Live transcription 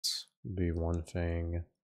be one thing. I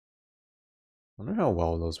wonder how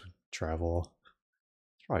well those would travel.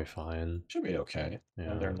 It's probably fine. Should be okay.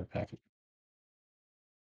 Yeah. They're in the package.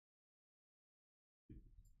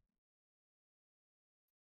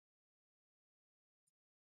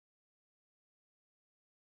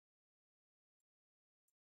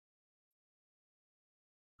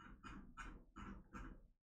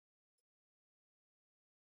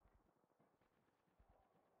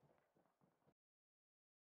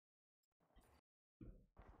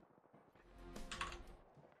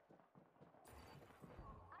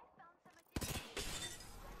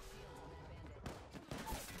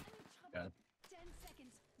 Yeah. 10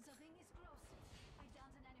 seconds. The ring is close. I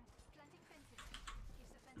downed an enemy. Planting fences. If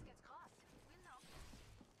the fence gets crossed, we'll know.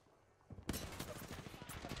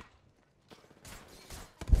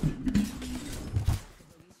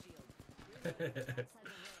 Never leave your wingman.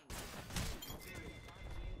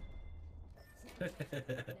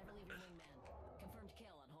 Confirmed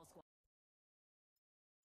kill on whole squad.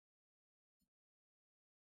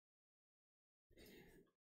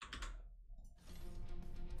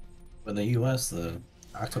 In the US, the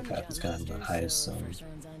Octopath has gotten the highest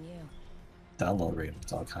download rate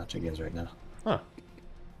with all contra games right now. Huh.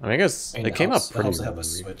 I mean, I guess it came up pretty. I also have a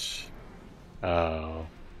Switch. Oh.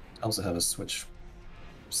 I also have a Switch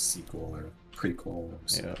sequel or prequel or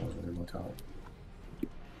sequel, whatever you call it.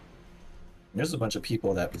 There's a bunch of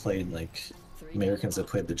people that played like Americans that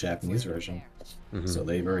played the Japanese version, so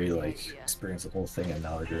they've already like experienced the whole thing, and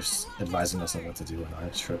now they're just advising us on what to do on our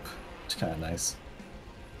trip. It's kind of nice.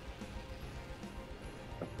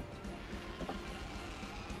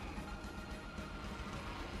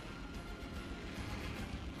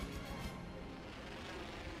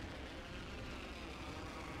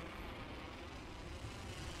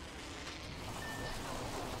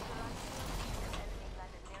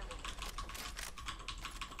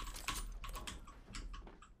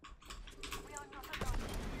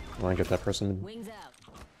 I want to get that person. Wings out.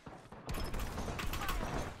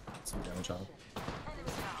 Some damage on him.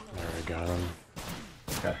 There, we got him.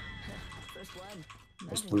 Okay.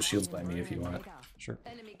 There's blue shields by me if you want it. Sure.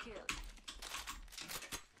 Enemy killed.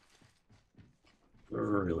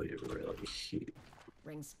 Really, really heat.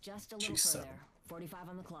 Rings just a little G7. further. 45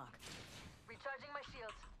 on the clock. Recharging my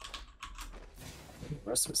shields. The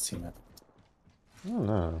rest of his team at I don't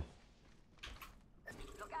know.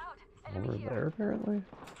 Look out. Over there, apparently?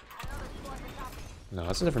 Another squad attacking. No,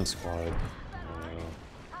 that's a different squad. I'm down.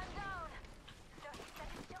 30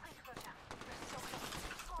 seconds till explosion. We're so close.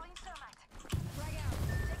 Throwing thermite. Frag out.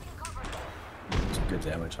 Taking cover. some good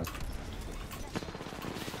damage on.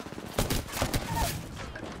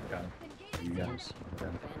 Got him. You guys. Okay.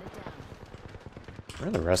 Bandit down. Where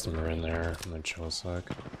are the rest of them are in there? I'm gonna chill a sec.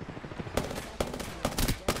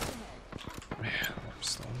 Man, I'm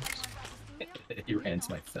stunned. He ran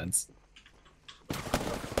into my fence. Oh,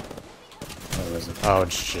 where is it? Oh,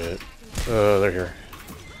 shit. They're here.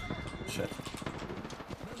 Shit.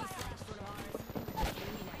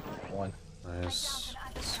 One. Nice.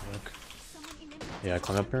 Sick. Yeah,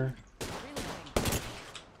 climb up here.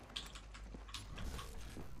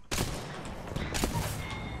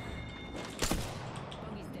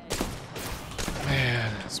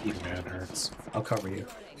 Man, this big man hurts. I'll cover you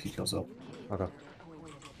if he goes up. Okay.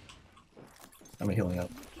 I'm healing up.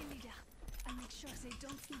 Kill leader. I'll make sure they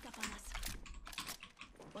don't sneak up on us.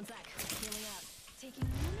 One sec. Healing up. Taking a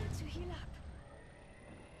moment to heal up.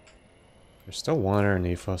 There's still one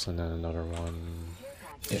underneath us and then another one.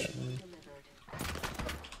 Yeah.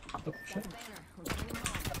 Oh, shit.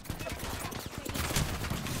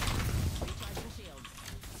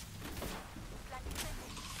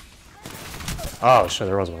 Oh shit,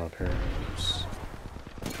 there was one up here. Oops.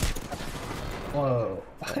 Whoa.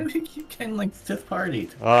 Why do we keep getting like fifth party?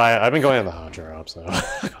 Oh, I've been going in the hot drop, so.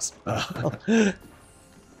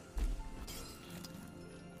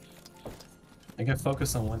 I got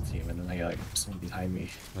focused on one team and then I got like someone behind me.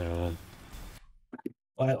 Yeah.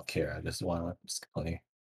 Well, I don't care. I just want to just play.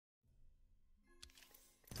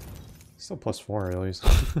 Still +4 at least.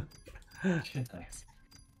 Okay, nice.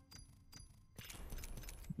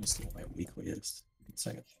 Let me see what my weekly is. 1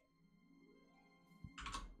 second.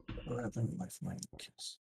 11 lifeline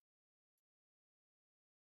kills.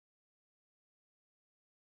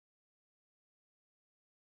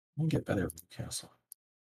 I'm gonna get better at Newcastle.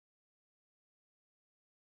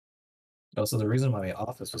 Also, the reason why my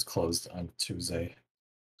office was closed on Tuesday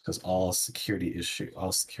because all security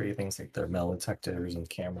things like their metal detectors and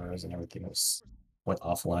cameras and everything went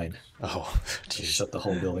offline. Oh, Just jeez. shut the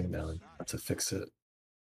whole building down to fix it.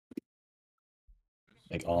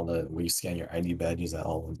 Like all the where you scan your ID badges, that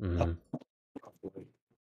all went up.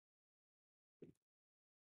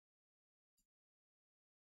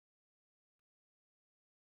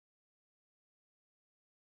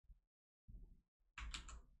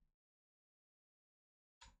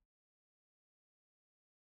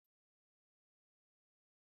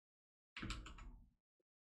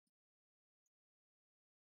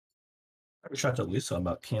 reached out to Lisa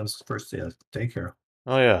about Cam's first day of daycare.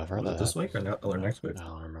 Oh yeah, I've heard Was it that. this week or next week? I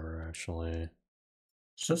don't remember actually.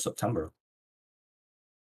 It's just September.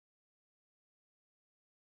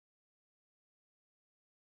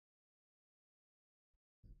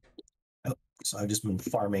 So I've just been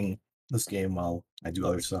farming this game while I do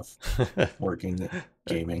other stuff, working,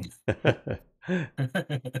 gaming. I'm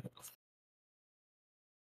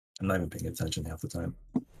not even paying attention half the time.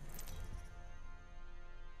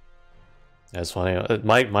 That's funny.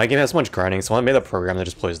 My game has so much grinding, so I made a program that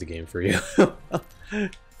just plays the game for you.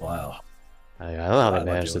 Wow. I don't know how they I'm not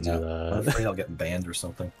managed to doing do that. I'm that. afraid I'll get banned or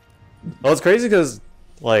something. Well, it's crazy because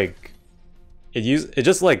like it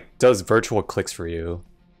just like does virtual clicks for you.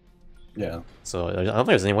 Yeah. So I don't think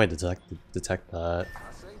there's any way to detect that.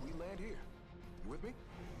 I say we land here. You with me?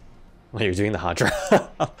 Well, you're doing the hot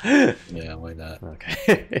drop. Yeah, why not?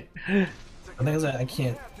 Okay. The thing is that I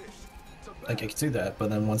can't, like, I can do that, but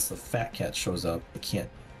then once the fat cat shows up, I can't.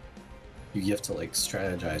 You have to like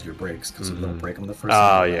strategize your breaks because you don't break them the first Oh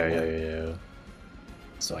time. yeah.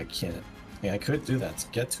 So I can't. I mean, I could do that to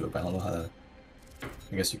get to it, but I don't know how to.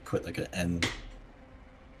 I guess you put like an end.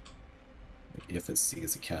 Like, if it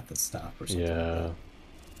sees a cat, then stop or something. Yeah. Like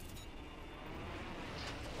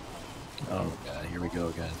that. Oh god, here we go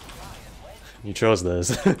again. You chose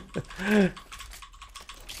this.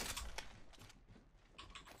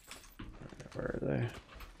 Where are they?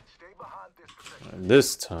 Stay behind this position. And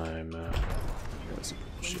this time, here's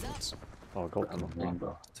shields. Oh, go I'm a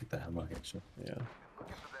longbow. Take that hemlock actually. Yeah.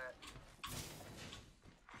 Looking for that.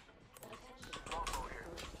 Longbow here.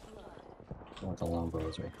 I want the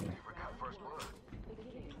longbows right here. We got first blood.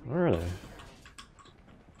 Where are they?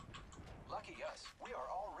 Lucky us. We are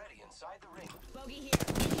already inside the ring. Bogey here.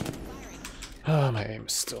 Firing. Oh, my aim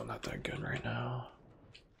is still not that good right now.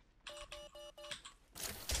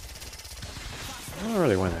 I don't know where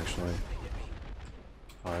they went actually.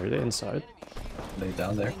 Oh, are they inside? Are they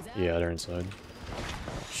down there? Yeah, they're inside.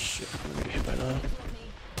 Shit, I'm gonna get hit by that.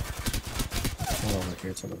 One over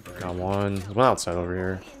here to the bird. Got one. There's one outside over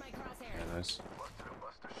here. In my crosshair. Yeah, nice. Busted a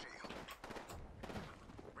buster shield.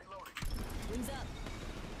 Reloading. Wings up.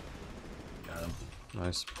 Got him.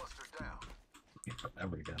 Nice. Buster down.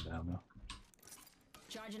 Forever to get him down now.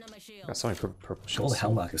 Charging on my shield. Got so many purple Gold shields.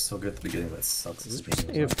 hellmark is so good at the beginning, but it sucks. Is at this the person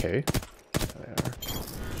beginning as AFK?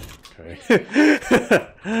 Okay.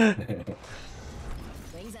 well.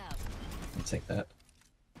 Wings out. I'll take that.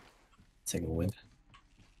 Take a win.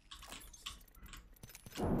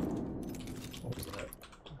 What was that?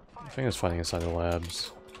 I think it's fighting inside the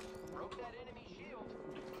labs. Broke that enemy shield.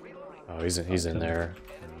 Reloading. Oh, he's in there.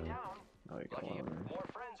 Enemy down. Oh, you got Lucky one. more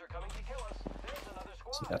friends are coming to kill us. There's another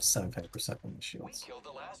So squad. we have 75% on the We shields. killed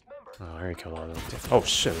the last member. Oh, I already killed all of them. Oh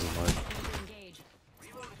shit, this is mine. Engage.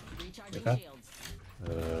 Recharging Okay. shields.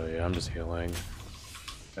 Yeah, I'm just healing.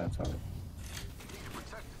 That's fine. Need to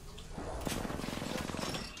protect it.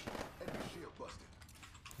 Enemy shield busted.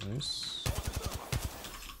 Nice.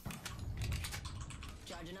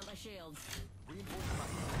 Charging up my shields.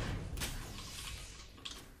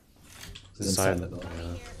 It's Inside. inside the door.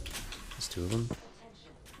 Yeah. There's two of them.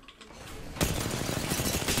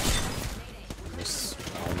 Nice.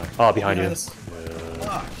 Oh, behind you. Yes. Yeah.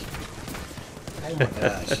 Fuck. Oh my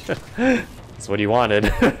gosh. That's what you wanted.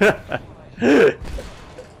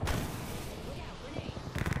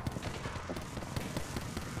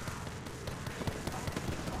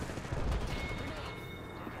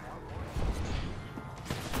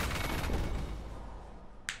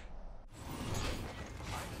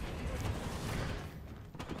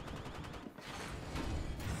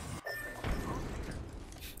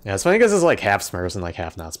 Yeah, it's funny because it's like half Smurfs and like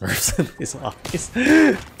half not Smurfs in these lobbies.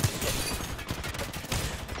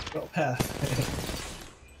 Go path.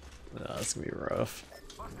 No, that's gonna be rough.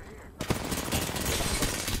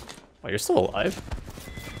 Oh, you're still alive?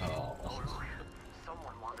 Oh.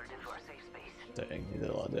 Someone wandered into our safe space. Dang, you did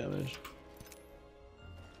a lot of damage.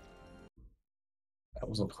 I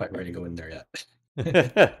wasn't quite ready to go in there yet.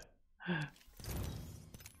 Yeah,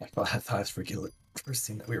 I thought I was first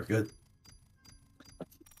team that we were good.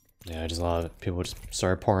 just a lot of people just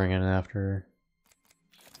started pouring in after.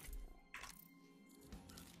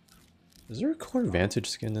 Is there a core advantage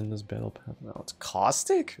skin in this battle path? No, it's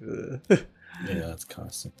caustic? Ugh. Yeah, that's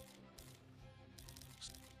constant.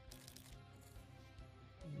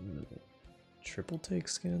 Triple take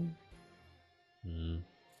skin? Hmm.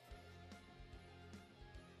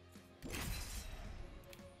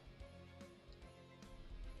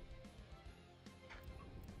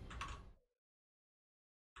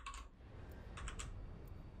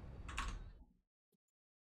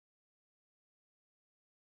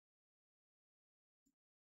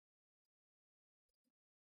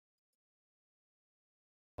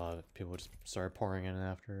 People just started pouring in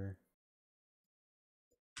after.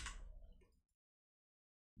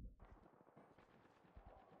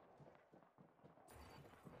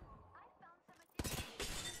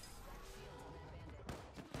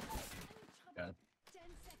 Yeah. 10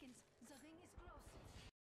 seconds. The ring is close.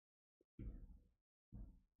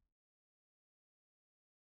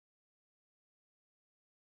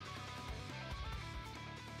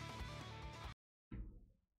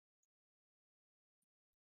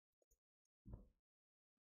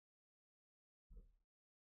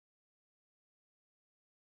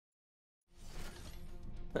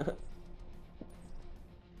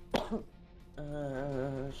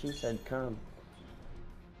 She said come.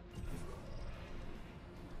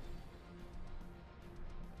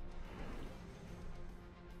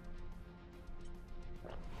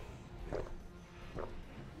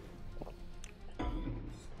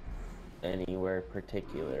 Anywhere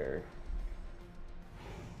particular.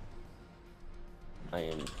 I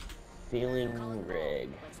am feeling rig.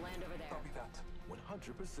 Let's land over there. Copy that.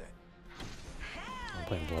 100%. I'm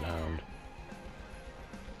playing Bloodhound.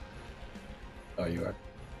 Oh, you are.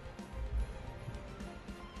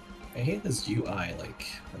 I hate this UI, like,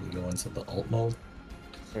 when you go into the alt mode. Is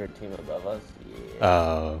there a team above us? Yeah.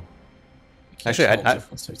 Oh. you can't Actually, tell the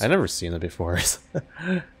difference. I never seen it before.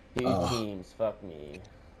 Two teams, fuck me.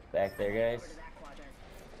 Back there, guys.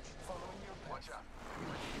 Following your watch out.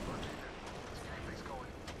 Street going.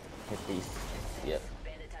 Hit these. Yep.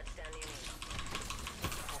 Bandit touchdown near me.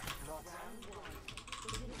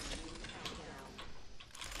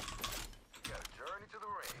 Got a journey to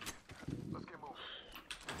the ring. Let's get moving.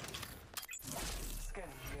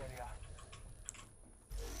 Scanning the area.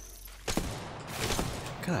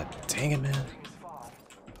 God dang it, man. It's far.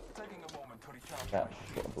 Taking a moment to recharge. Got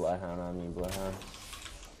Bloodhound on me, Bloodhound.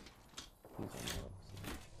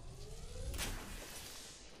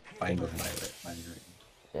 Fine with my right.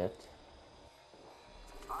 Shit.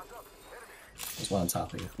 Eyes up. Enemy. There's one on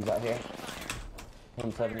top of you. He's out here. Alright,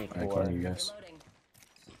 174. one of you guys. Reloading.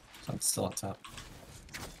 I'm still on top.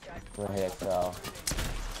 Go ahead, Sal.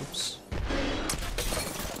 Oops.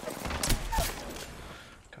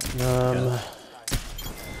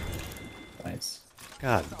 Nice.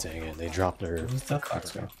 God dang it, they dropped their... Where's that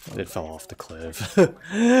fox go? It fell off the cliff. My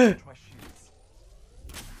shields.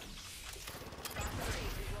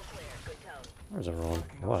 Where's everyone?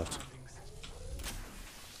 Left.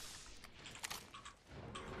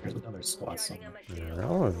 There's another squad somewhere. Yeah, they're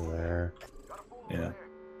all over there. Yeah.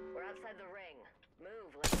 We're outside the ring.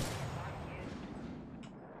 Move. Let's get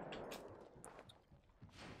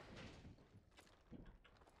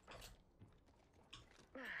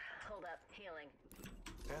Hold up. Healing.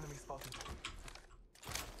 Enemy spotted.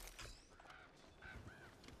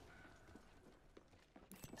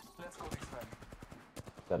 Let's go this way.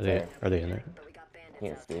 It's up there. Are they in there? But we got bandits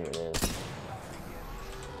Can't out. see who it is. I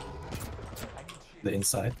need shield. The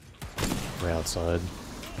inside. Way outside.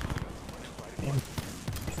 Damn.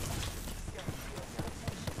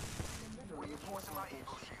 Reinforcing my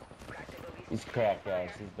eagle shield. He's cracked, guys.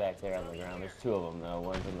 He's back there on the ground. There's two of them, though.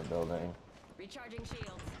 One's in the building. Recharging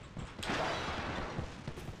shields.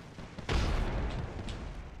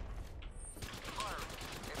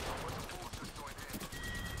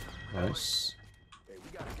 Nice. Hey, we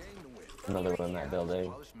got a game to win. Another one in that building.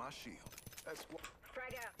 Polish my shield. That's what.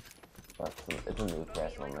 Frag out. It's a new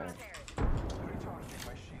press on there. Recharging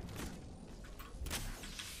my shields.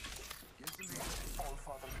 Give me all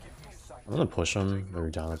father, give me sight. I'm gonna push them. They're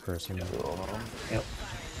down a person. Cool, huh? Yep.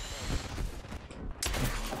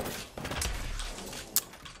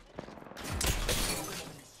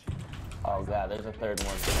 Oh god, there's a third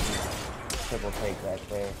one. Triple take back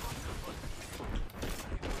there.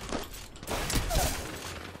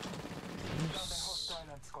 Hostile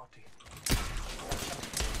and Scotty.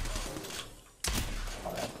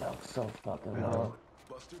 Oh, that felt so fucking low.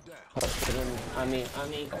 Buster down. I mean,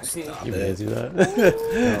 see, Stop You it. guys do that? I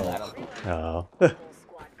don't think Oh. Full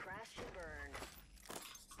squad crashed and burned.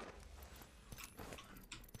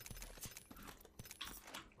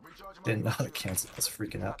 Recharging my Didn't know how to cancel. I was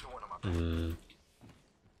freaking out. one of my Mm,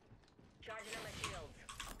 Charging on my shields.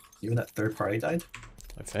 Even that third party died?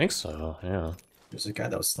 I think so, yeah. There's a guy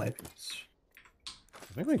that was sniping.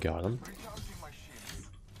 I think we got him. recharging my shields.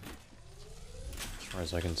 As far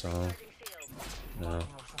as I can tell. Charging shields. No. Our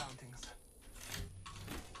surroundings.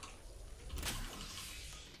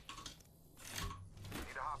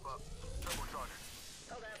 Need to hop up. Turbocharger.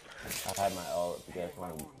 Hold up. I had my ult if you guys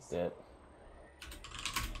want to dip.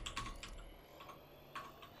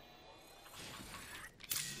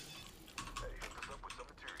 Hey, hook us up with some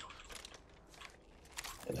materials.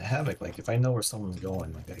 Where the Havoc, like if I know where someone's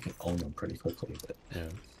going, like I can own them pretty quickly. But Yeah.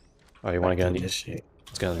 Oh, you want to get on the... initiate?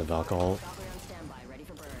 Let's get on the Valkyrie. Valkyrie on standby, ready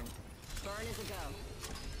for burn. Burn is a go.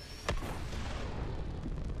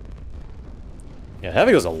 Yeah,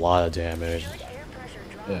 Havoc does a lot of damage. Should air pressure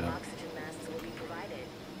drop, Yeah. oxygen masks will be provided.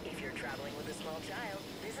 If you're traveling with a small child,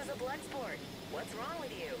 this is a blood sport. What's wrong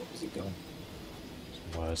with you? Where's he going?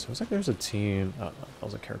 It looks like there's a team. Oh, no, that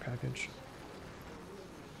was a care package.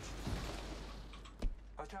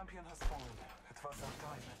 A champion has fallen. It was our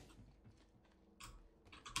time.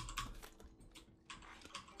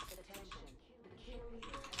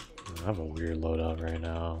 I have a weird loadout right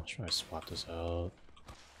now. Should I swap this out?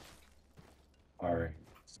 Alright.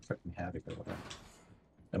 Freaking Havoc or whatever.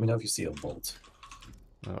 Let me know if you see a bolt.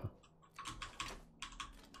 Oh.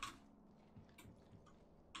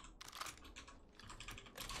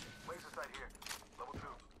 Laser sight here. Level 2.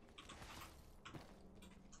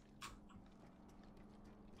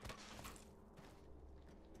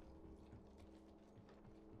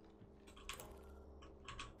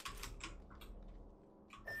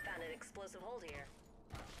 Found an explosive hold here.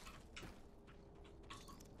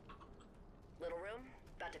 Little room,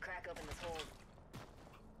 about to crack open this hold.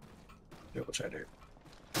 Here, we'll try to.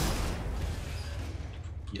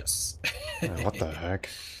 Yes. What the heck?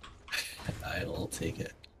 I'll take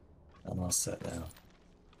it. I'm all set now.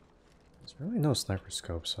 There's really no sniper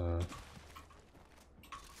scopes,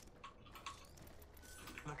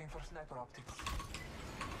 Looking for sniper optics.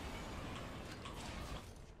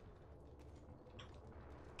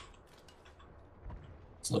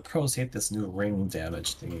 So the pros hate this new ring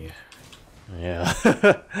damage thingy, Yeah.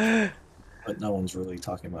 but no one's really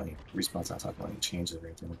talking about any Respawn's not talking about any changes or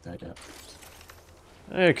anything like that yet.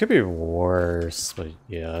 It could be worse, but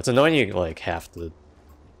yeah, it's annoying you like have to.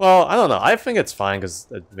 Well, I don't know. I think it's fine because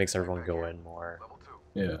it makes everyone go in more. Level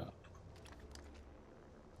 2. Yeah.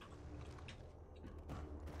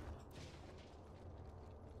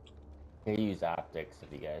 They use optics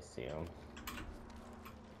if you guys see them.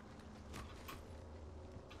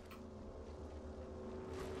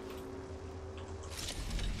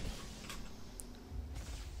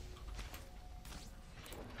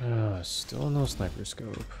 Still no sniper scope.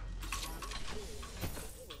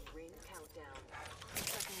 Ring countdown.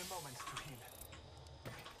 Taking a moment to heal.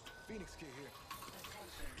 Phoenix key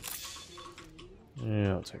here.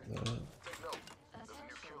 Yeah, I'll take that. Take note. There's a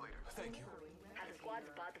new kill leader. Thank you. Have the squad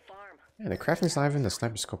spot the farm. Yeah, the crafting's not even the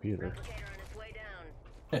sniper scope either. Replicator on its way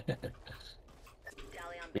down.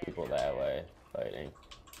 Dally on People bandage. that way fighting.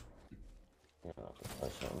 You don't have to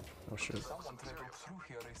push them. Oh shit. Someone traveled through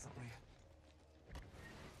here recently.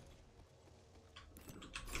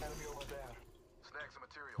 Enemy over there. Snag some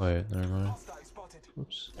materials. Wait, never mind. Hostile spotted.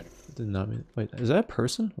 Oops. I did not mean. Wait, is that a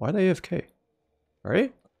person? Why'd I AFK?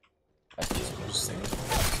 Right? Just saying.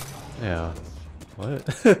 Yeah. What?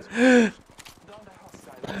 Down the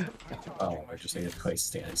hostile. Oh, I just need to quite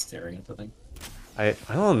stand staring at the thing. I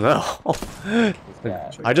don't know. He's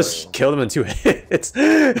got I just killed him in 2 hits.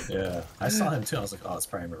 Yeah, I saw him too. I was like, oh, it's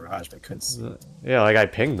probably a Mirage, but I couldn't see. Yeah, like I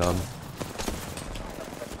pinged them.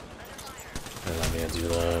 And let me do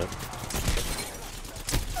that.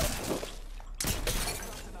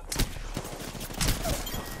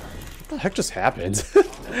 What the heck just happened? me.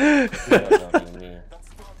 That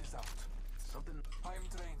squad is out. Something. I am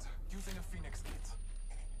trained. Using a Phoenix kit.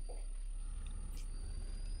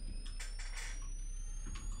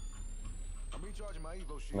 I'm recharging my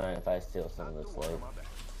Evo shield. Mind if I steal some of this loot?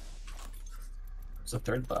 It's a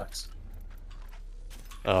third box.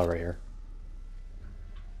 Oh, right here.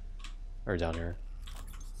 Or down here.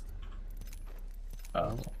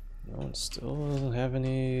 Oh, No one still doesn't have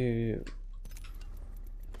any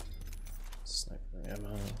sniper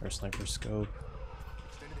ammo or sniper scope.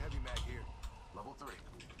 Extended heavy mag here. Level 3.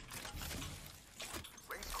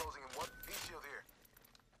 Rings closing in 1. E-shield here.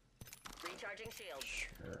 Recharging shield.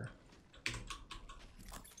 Sure.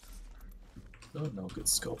 no good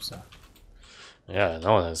scopes, huh? Yeah,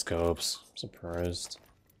 no one has scopes. I'm surprised.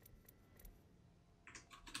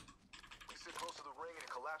 We sit close to the ring and it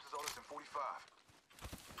collapses on us in 45.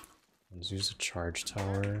 Let's use a charge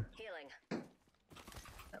tower. Healing.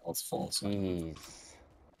 That one's full, so Jeez.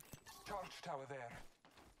 Charge tower there.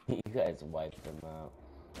 You guys wiped them out.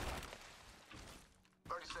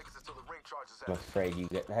 30 seconds until the ring charges I'm out. afraid you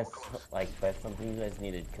get that's something you guys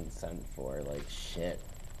needed consent for, like shit.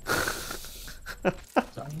 My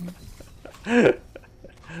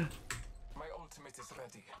ultimate is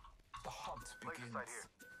ready. The hunt Laser begins. sight here.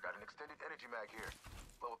 Got an extended energy mag here.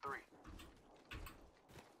 Level 3.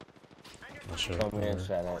 I'll show Come in, it.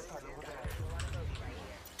 shut up.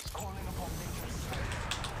 Calling upon nature's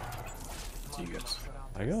strength. see you guys.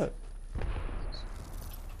 I I got.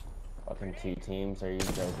 Fucking 2 teams, are you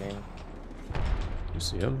joking? You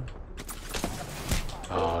see him?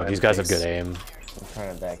 Oh, these guys have good aim. I'm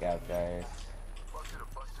trying to back out, guys.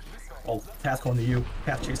 Oh, Path going to you.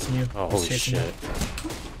 Path chasing you. Oh, He's holy chasing shit. You.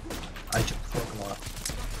 I just broke him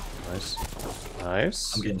off. Nice.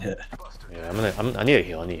 Nice. I'm getting hit. Yeah, I need a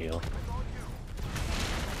heal, I need a heal.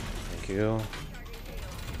 Thank you.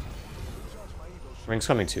 Ring's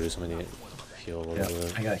coming too, so I need to heal a little Yeah,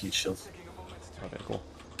 bit. I got a huge shield. Okay, cool.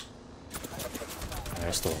 I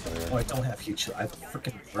still have Oh, I don't have huge shield. I have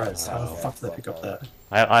freaking res. How the fuck did I pick up that?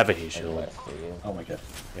 I have a heat shield. West of you. Oh my god.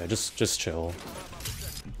 Yeah, just chill.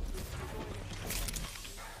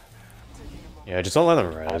 Yeah, just don't let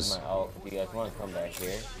them I have res. my ult. If you guys want to come back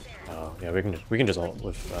here. Oh, yeah, we can just ult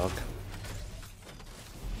with Valk.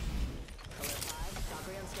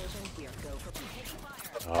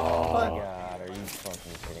 Oh Oh, my god, are you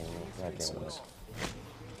fucking kidding me? God damn it.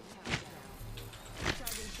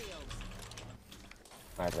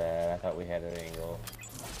 My bad, I thought we had an angle.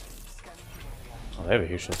 oh, they have a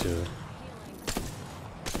huge shield too.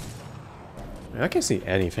 Man, I can't see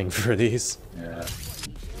anything for these. Yeah.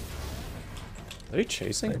 Are they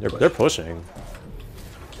chasing? They They're pushing.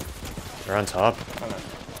 They're on top.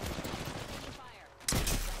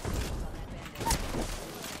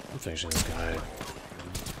 I'm finishing this guy.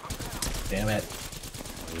 Damn it.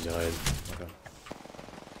 He died. Okay.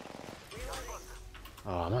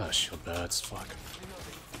 Oh, I'm out of shield bats. Fuck.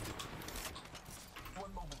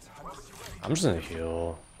 I'm just gonna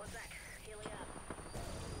heal.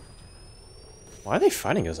 Why are they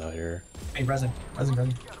fighting us out here? Hey, resin. Resin,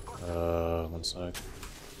 resin. One sec.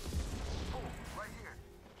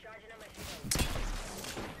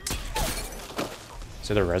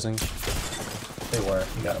 So they're rezzing? They were.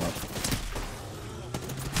 You got him up.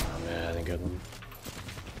 Oh man, I didn't get them.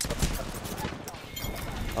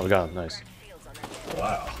 Oh, we got him. Nice.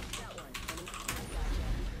 Wow.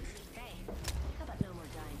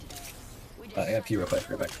 I got P real quick.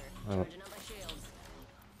 Right back. Oh,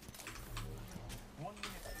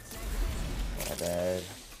 My bad.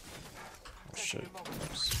 oh shit.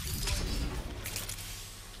 Oops.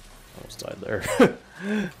 Almost died there.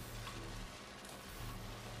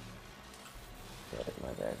 Yeah, my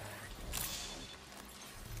bad.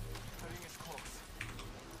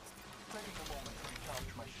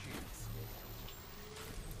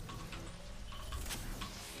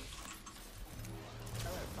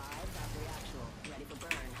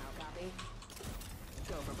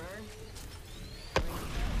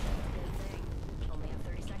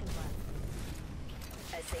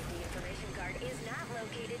 A safety information card is not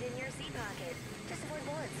located in your seat pocket. Just avoid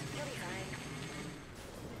bullets. You'll be fine.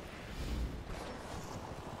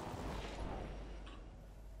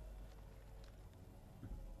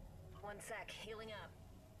 One sec. Healing up.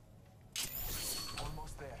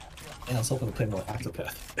 And I was hoping to play more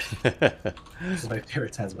Octopath. This is my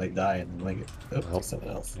favorite times when I die and then like, oh, Nope. something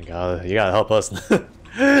else. you gotta help us.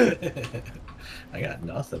 I got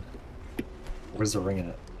nothing. Where's the ring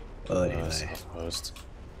at? Oh, yeah, South post.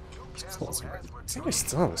 it's close. I think I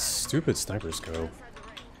still have a stupid sniper scope. Outside the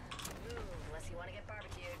ring. Move unless you want to get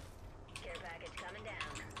barbecued. Care package coming down.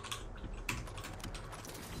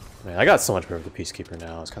 Man, I got so much better with the Peacekeeper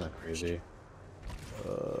now. It's kind of crazy.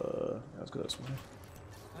 Let's go this way.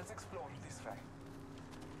 Let's explore this way.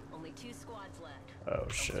 Only 2 squads left. Oh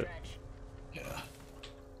shit. Stretch. Yeah.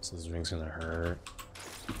 So this ring's gonna hurt.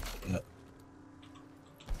 Yeah.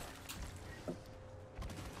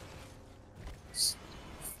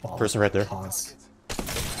 Person right there. Pause.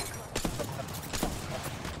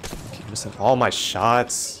 Keep missing all my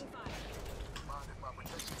shots.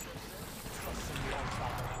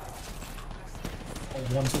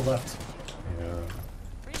 Oh, one to the left. Yeah.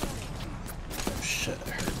 Oh shit,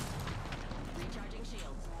 that hurt. Recharging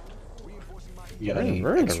shields. You got We're in- any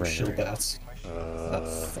we're in the extra ring, shield right? bats?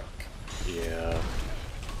 Oh, fuck. Yeah.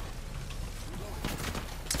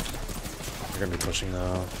 They're gonna be pushing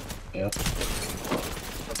now. Yep.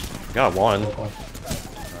 Got one. Oh,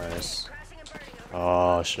 Nice.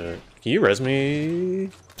 Oh shit. Can you res me?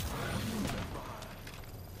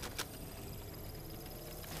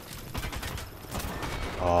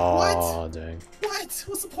 Oh dang. what?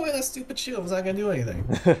 What's the point of that stupid shield? It was not gonna do anything.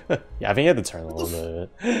 Yeah, I think you had to turn a little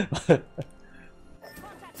bit.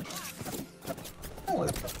 Oh,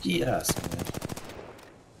 yes, man.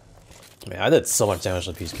 Man, I did so much damage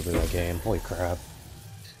to Peacekeeper that game. Holy crap.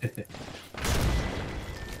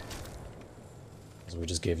 So we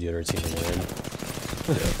just gave the other team a win.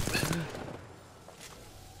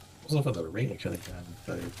 I was for the ring could have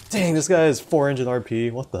gotten. Dang, this guy is 400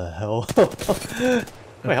 RP. What the hell?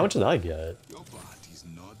 Wait, how much did I get? Your body's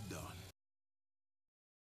no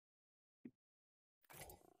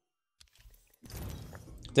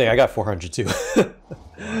Dang, I got 400 too. Wow. I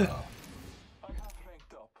have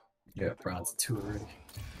ranked up. Yeah, bronze 2 already.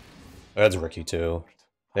 That's rookie too.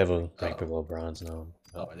 They have a rank Oh. below bronze now.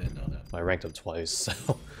 Oh, I didn't know that. I ranked up twice,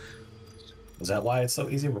 so. Is that why it's so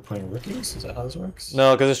easy? We're playing rookies? Is that how this works?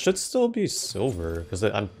 No, because it should still be silver, because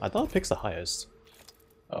I thought it picks the highest.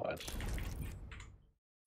 Oh,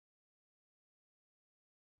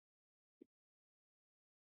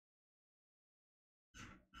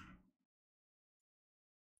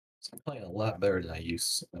 I'm playing a lot better than I'm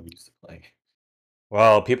used to playing.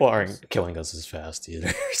 Well, people aren't killing us as fast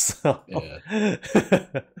either, so. Yeah. Okay.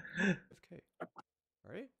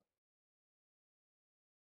 Alright.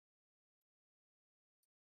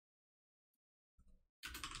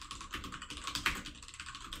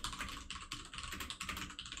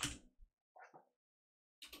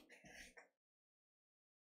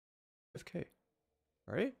 Okay.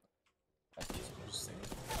 Alright?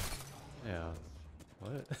 Yeah.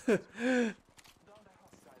 What?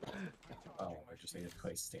 Oh, I just need to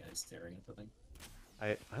quite stand staring at the thing.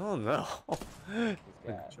 I don't know.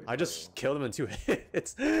 Yeah. I just killed him in 2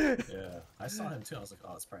 hits. Yeah, I saw him too. I was like,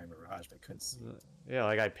 oh, it's probably a Mirage, but I couldn't see. Yeah,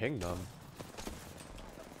 like I pinged him.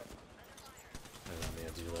 I don't need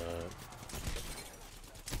to do that.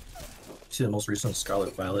 See the most recent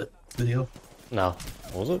Scarlet Violet video? No.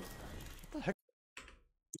 What was it?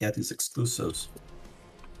 Yeah, these exclusives.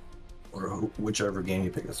 Or whichever game you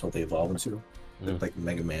pick, that's what they evolve into. They're like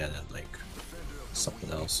Mega Man and like something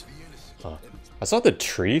else. Huh. I saw the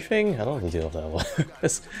tree thing. I don't know what the deal with that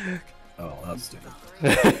was. Oh, that's stupid.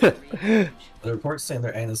 The report's saying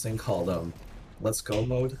they're adding this thing called Let's Go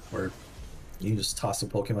mode, where you can just toss a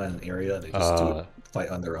Pokemon in an area, they just do a fight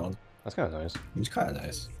on their own. That's kind of nice. It's kind of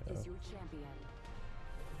nice. Yeah.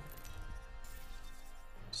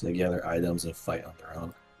 So they gather items and fight on their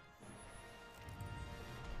own.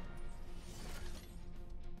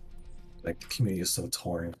 Like, the community is so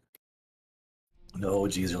torn. No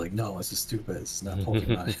OGs are like, no, this is stupid. This is not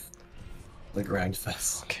Pokemon. The grind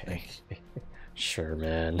fest. Okay. Sure,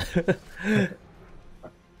 man. Yo, let's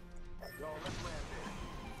land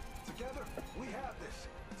it. Together, we have this.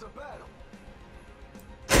 It's a battle.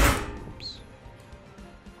 Oops.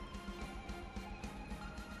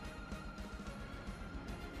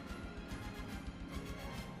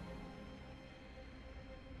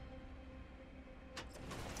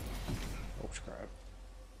 Oh, crap.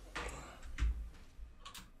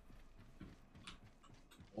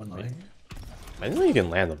 One line? I didn't know you can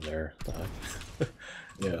land up there. What the heck?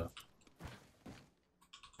 Yeah.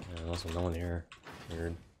 Yeah, also no one here.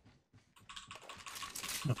 Weird.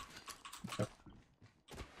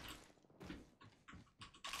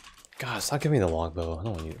 God, stop giving me the longbow. I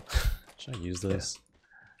don't want you. Should I use this?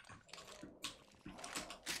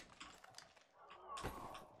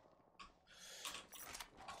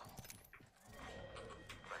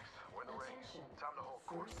 When ready, time to hold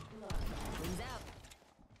course. Wings out.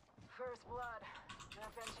 First blood.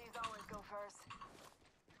 FNGs always go first.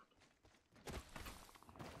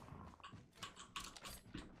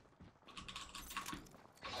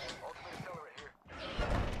 Ultimate accelerate here.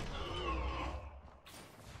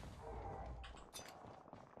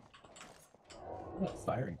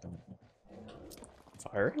 Firing them.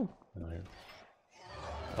 Firing?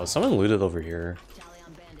 Oh, someone looted over here. Tally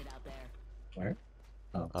on bandit out there. Where?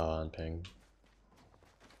 On ping.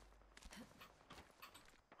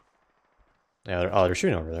 Yeah, they're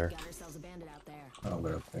shooting over there. Got ourselves a bandit out there. Oh,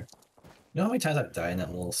 they're up there. You know how many times I've died in that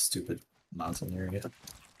little stupid mountain area?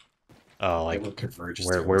 Oh, Like, like what converges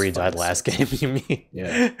where to we was died fine, last so- game, you mean?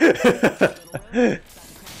 Yeah. Little room.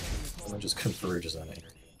 Someone just converges on it.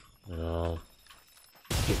 No.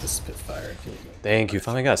 I hate the Spitfire. I feel like Thank you.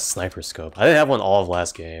 Finally got a sniper scope. I didn't have one all of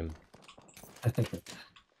last game. Kill leader.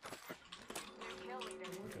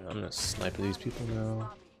 I'm gonna snipe these people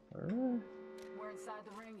now. Alright. We're inside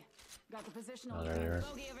the ring. Got the position Oh, on there they are.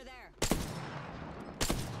 Bogey over there.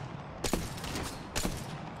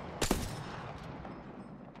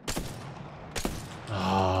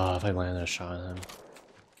 Ah, if I landed a shot on him.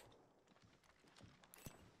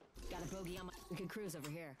 Got a bogey on my. We could cruise over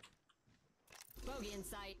here. Bogey in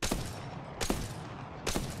sight.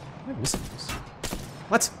 Am I missing this?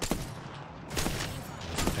 What?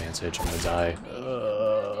 Advantage. I'm gonna die.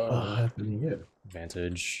 what happened to you?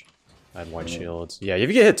 Advantage. I had white shields. Yeah, if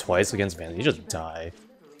you get hit twice against Vanity, you just die.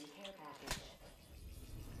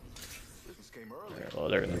 Business came early. Yeah, well,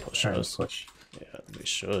 they're gonna push Trying to us. push. Yeah, they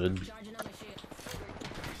should. Charging on my shield.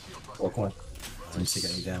 Walk one. Didn't take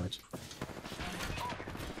any damage.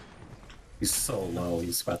 He's so low,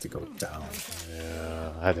 he's about to go down.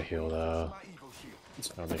 Yeah, I had to heal though. My evo shield.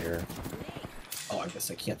 It's over here. Oh, I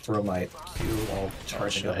guess I can't throw my Q while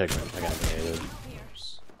charging up. I got grenaded.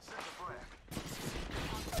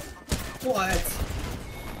 What?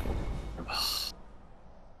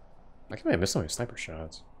 I can miss so many sniper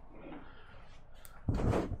shots.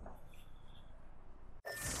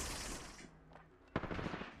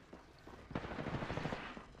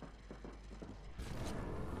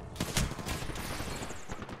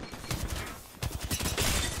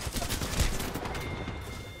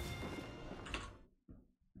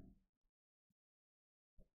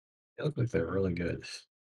 They look like they're really good.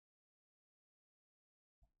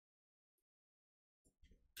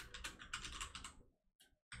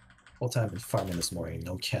 Whole time I've been farming this morning,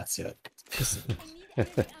 no cats yet. It's pissing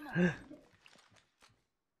me.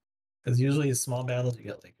 Because usually in small battles you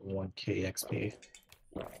get like 1k XP.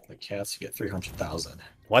 The cats you get 300,000.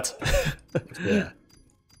 What? Yeah.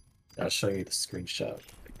 I'll show you the screenshot.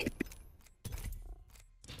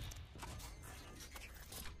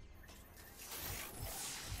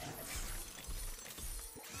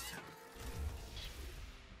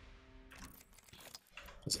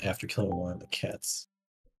 It's after killing one of the cats.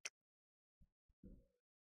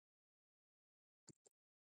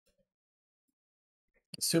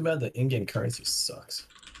 It's too bad the in-game currency sucks.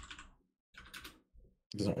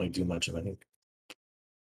 It doesn't really do much of anything.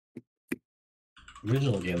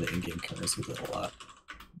 Original game, the in-game currency did a lot.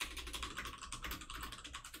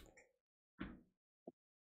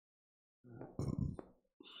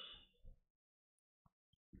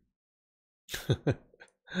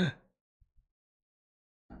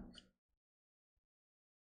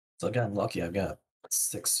 So I've gotten lucky. I've got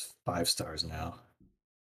 6 5-stars now.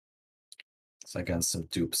 So I got some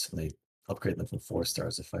dupes and they upgrade them from 4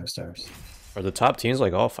 stars to 5 stars. Are the top teams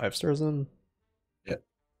like all 5 stars then? Yep.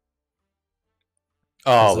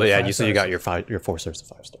 Oh, but yeah, 5 you said you got stars- your 4 stars to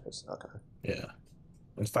 5 stars. Okay. Yeah.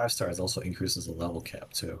 And 5 stars also increases the level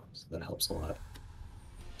cap too, so that helps a lot.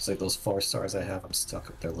 It's like those 4 stars I have, I'm stuck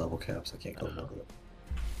with their level caps. I can't go above it.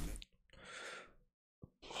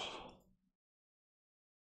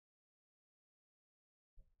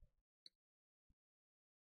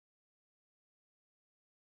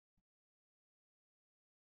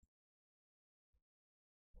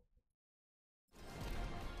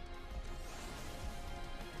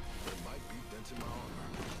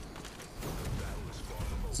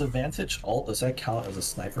 Does Advantage ult, does that count as a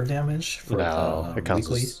sniper damage for No, it counts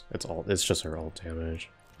weekly? as it's just her ult damage.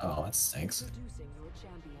 Oh, that stinks. I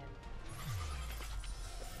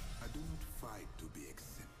do not fight to be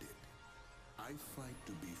accepted. I fight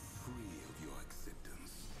to be free of your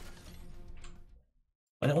acceptance.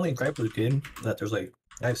 My only gripe with the game is that there's like,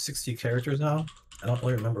 I have 60 characters now. I don't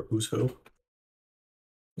really remember who's who.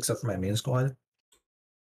 Except for my main squad.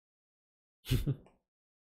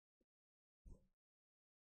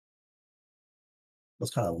 It's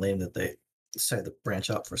kind of lame that they decided to branch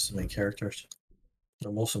out for so many characters.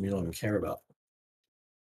 And most of them you don't even care about.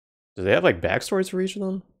 Do they have like backstories for each of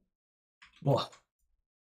them? Well,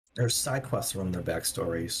 there's side quests around their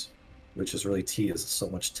backstories, which is really tedious. It's so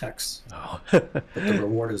much text. Oh. But the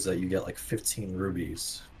reward is that you get like 15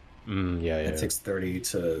 rubies. Yeah. It takes 30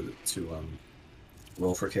 to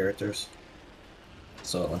roll for characters.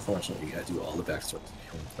 So unfortunately, you gotta do all the backstories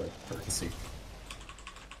for currency.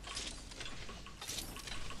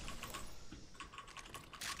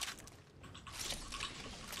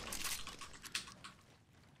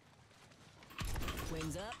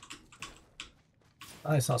 Wings up.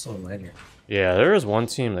 I saw someone land here. Yeah, there was one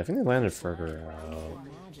team. I think they landed further out.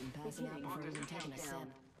 Imagine passing out before even taking a sip.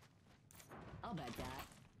 I'll bet that.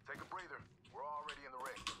 Take a breather. We're already in the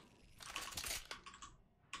ring.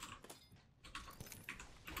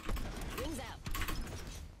 Wings out.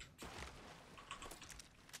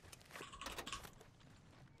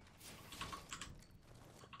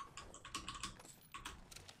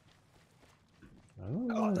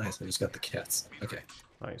 Oh, nice. I just got the cats. Okay.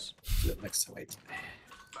 Nice. Do it next time. Wait.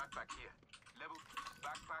 Backpack here. Level.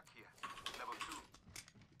 Backpack here. Level 2.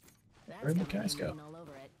 That's Where'd the got my guys name go? written all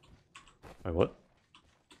over it. Wait, what?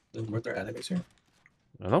 Weren't there enemies here?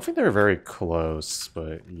 I don't think they were very close,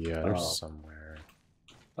 but yeah, they're Oh. somewhere.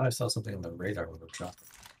 I saw something on the radar when we dropped.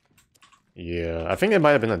 Yeah, I think it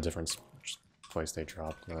might have been a different place they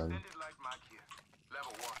dropped then. Extended light mag here.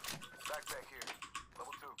 Level 1. Backpack here.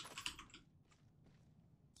 Level 2.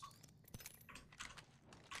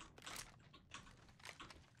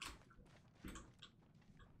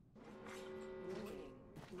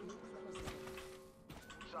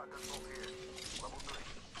 Shotgun bolt here. Level 3.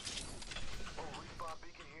 Oh, respawn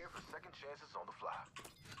beacon here for second chances on the fly.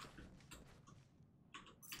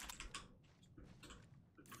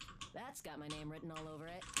 That's got my name written all over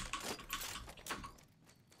it.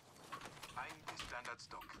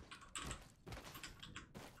 bloodstock.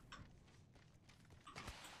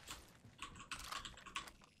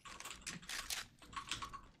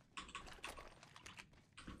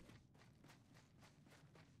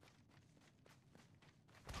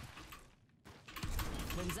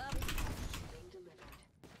 Wings up.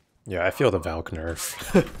 Yeah, I feel the Valk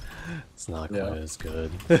nerf. It's not quite Yeah. as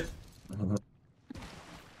good.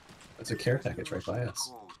 It's a care package right by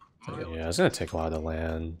us. Yeah, it's gonna take a lot of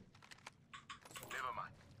land. Never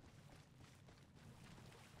mind.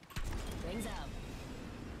 Wings out.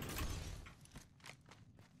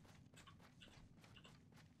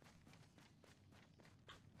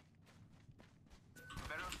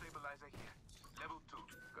 Barrel stabilizer here. Level 2.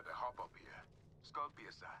 Got a hop up here. Skull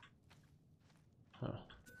PSI. Huh.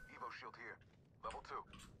 Evo shield here. Level 2.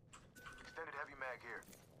 Extended heavy mag here.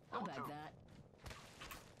 I'll Level bag 2. that.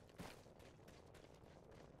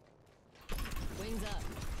 Wings up.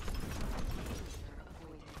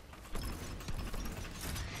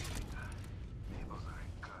 Evils are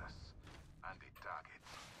in class. And they target.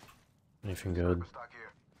 Anything good? Sniper stock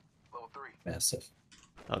here. Level 3. Massive.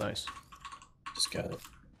 Oh, nice. Just got it.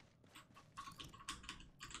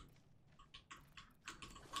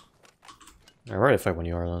 Alright, ready to fight when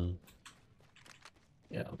you are then.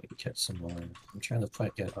 Yeah, let me catch some more. I'm trying to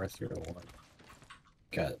fight get Arthur to 1.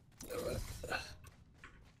 Got it.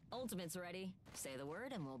 Ultimate's ready. Say the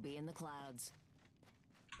word and we'll be in the clouds.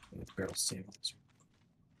 With barrel sables.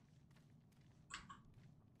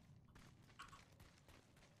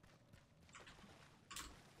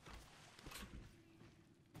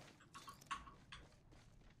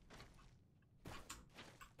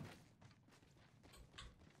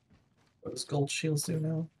 What does gold shields do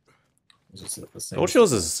now? Is it the same? Gold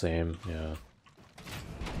shields is the same, yeah.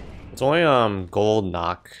 It's only gold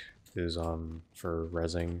knock is for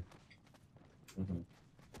rezzing. Mhm.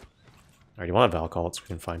 Alright, you want a Valcult so we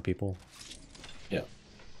can find people? Yeah.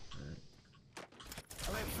 Alert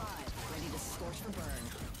 5, ready to scorch for burn.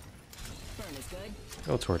 Burn is good.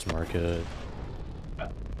 Go towards market. As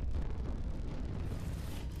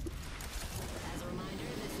a reminder,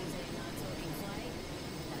 this is a non-smoking flight.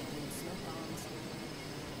 That includes smoke bombs.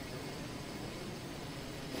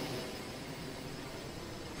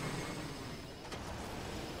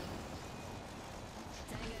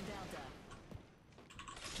 Tango Delta.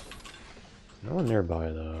 No one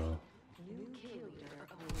nearby though.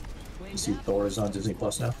 You see Thor is on Disney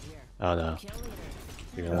Plus now? Oh no. Kill leader.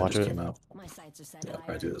 You Yeah, gonna it watch just it? came out. My sights are set Yeah, I'll higher.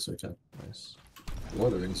 probably do this weekend. Nice.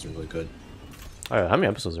 Lord of the Rings are really good. Alright, how many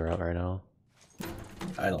episodes are out right now?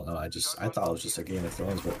 I don't know. I thought it was just a Game of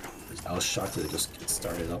Thrones, but I was shocked that it just get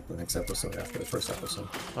started up the next episode after the first episode.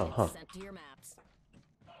 Oh, huh. Sent to your maps.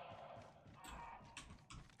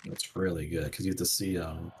 It's really good because you have to see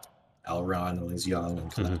Elrond when he's young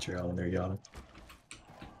and Galadriel when they're young.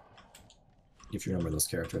 If you remember those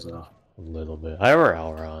characters at all. A little bit. I remember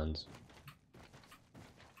Elrond.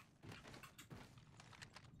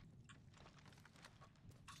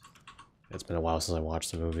 It's been a while since I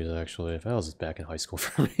watched the movies, actually. I thought it was back in high school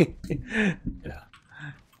for me. Yeah.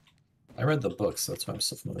 I read the books, that's why I'm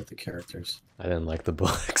so familiar with the characters. I didn't like the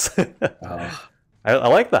books. I I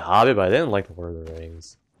like The Hobbit, but I didn't like The Lord of the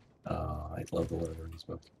Rings. love the Lord of the Rings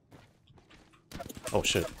book. Oh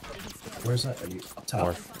shit. Where's that? Are you up top?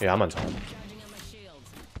 North. Yeah, I'm on top. Charging on my shields.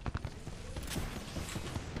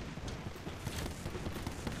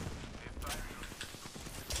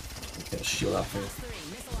 Get a shield out there.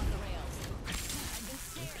 3, missile off the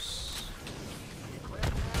rails. Oops.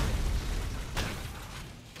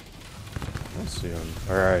 I don't see them.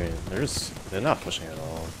 Alright, they're not pushing at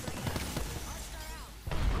all.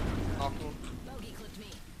 Bogey clipped me.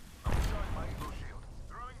 Oh,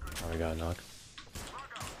 we got a knock.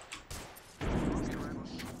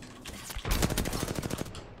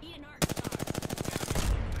 Eat an arc star.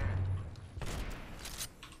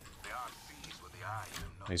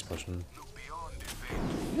 He's pushing.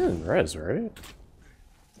 Yeah, res, right?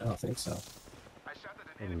 I don't think so.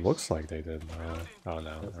 It looks like they did. Oh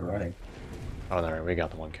no. That's Never mind. running. Oh, no, we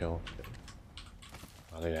got the one kill.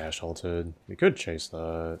 Oh, they Ash ulted. We could chase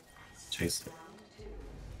that. Chase it.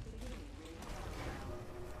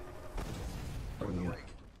 Where are we at?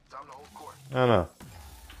 I don't know.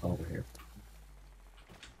 Over here.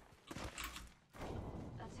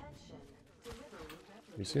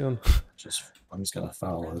 You see them? I'm just gonna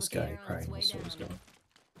follow this guy crying. We'll see where he's going.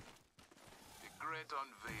 Great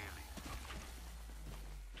unveiling.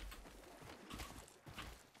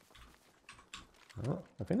 Oh,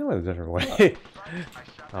 I think they went a different way.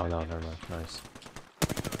 Oh no, never mind. Nice.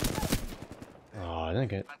 Oh, I didn't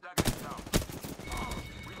get. Antagonist down.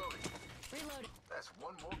 Reloading. Reload. That's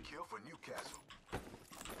one more kill for Newcastle.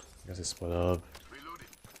 guess they split up.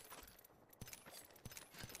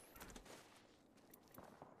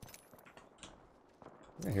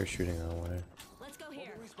 I hear shooting that way. Let's go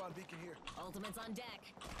here. Respawn beacon here. Ultimate's on deck.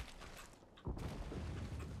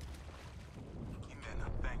 Imena,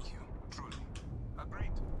 thank you. Truly.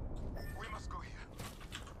 Agreed. We must go here.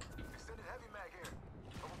 Extended heavy mag here.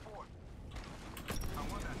 Over 4.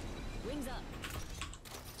 I want that. Wings up.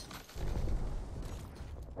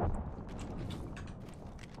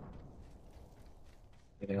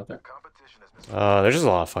 Anything out there? Competition has been There's just a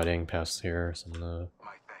lot of fighting past here, so I'm gonna...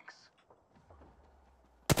 my thanks.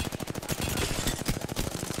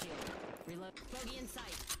 Shield. Reload. Bogey in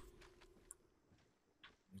sight.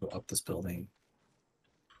 Go up this building.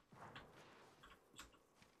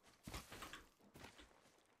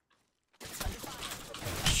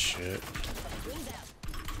 Shit. Wings out.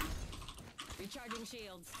 Recharging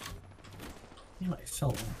shields. You might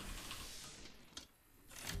fell there.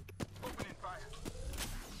 Opening fire.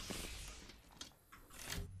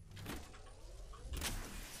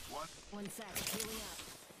 One sec. Healing up.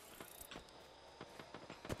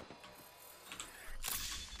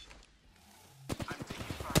 I'm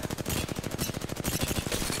taking fire.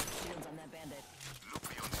 Shields on that bandit. Look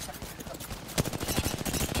beyond the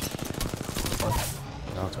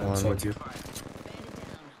Knocked So one. it's you. fire. Bandit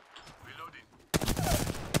down. Reloading.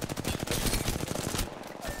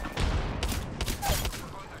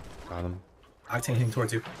 Got him. Octane hitting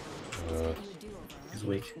towards you. Uh, You a do-over, huh? He's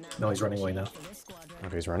weak. No, he's running away now. For this squadron.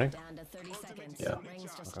 okay, he's running. Down to 30 seconds. Yeah.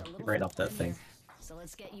 Rings just a Okay. little Right up that bit thing. thinner. So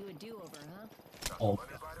let's get you a do-over, huh? Oh,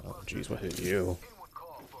 Oh, jeez, what hit you? Inward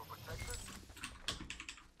call for protection.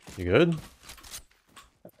 You good?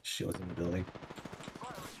 shield's in the building.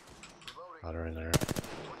 Got her in there.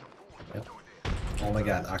 Yep. Oh my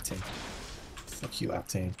god, Octane. Fuck you,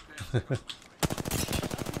 Octane.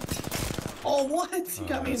 Oh, what? You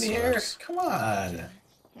got me in that the air. sucks. Come on.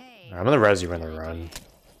 Hey. I'm gonna res you when I run.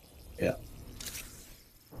 Yeah.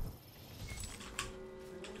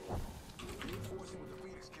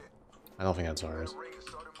 I don't think that's ours.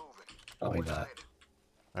 Probably not.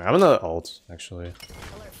 Alright, I'm gonna ult, actually.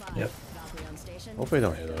 Alert 5. Yep. Valkyrie on station. Hopefully they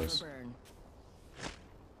don't hit Go for us. burn.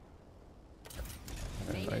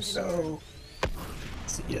 Alright, nice. So.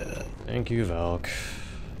 See ya. Thank you, Valk.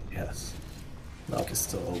 Yes. Valk is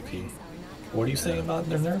still OP. What are you saying about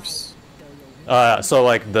their nerfs? So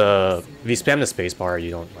like if you spam the spacebar,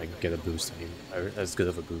 you don't like get a boost anymore, or as good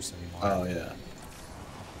of a boost anymore. Oh, yeah.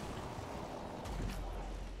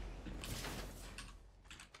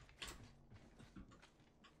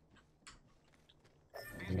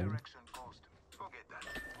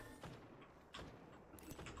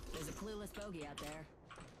 There's a clueless bogey out there.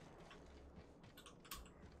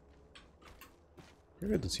 You're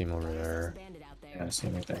good, the team over There's there. a bandit out there. Yeah, I see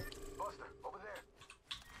him right there. Round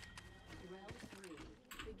 3.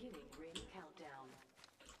 Beginning ring countdown.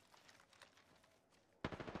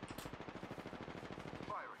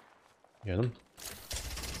 Get him.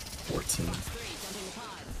 14. 3. Dumping the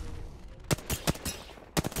pods.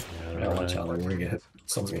 Yeah, Yeah, watch right. out, we're gonna get hit.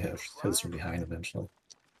 Someone's gonna hit us from behind eventually.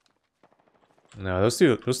 No, those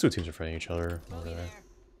two teams are fighting each other over Bogey there.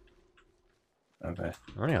 Okay.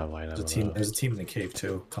 I'm running out of line. There's a team in the cave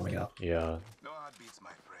too, coming up. Yeah, No heartbeats, my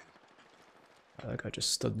friend. that guy just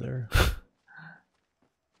stood there.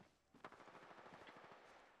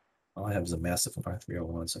 All I have is a massive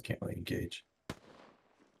R301, so I can't really engage.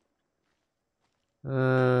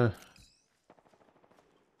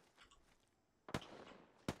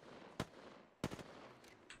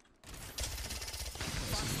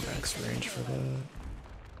 Max range for that.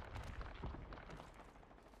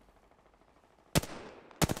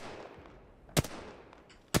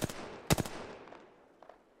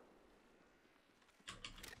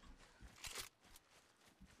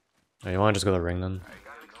 Oh, you want to just go to the ring then?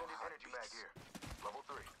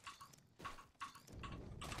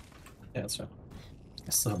 Yeah, that's right. I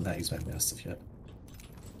still have not used my massive yet.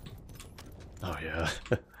 Oh yeah.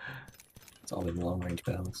 It's all in long range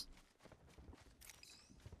battles.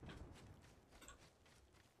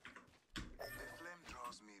 The flame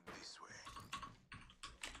draws me this way.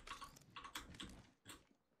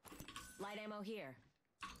 Light ammo here.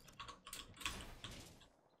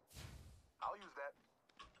 I'll use that.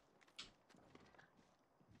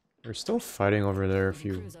 They're still fighting over there if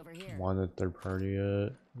you Cruise over here. want a third party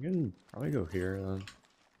yet. You can probably go here then.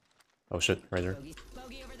 Oh shit, right there.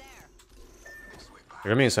 Bogey over there.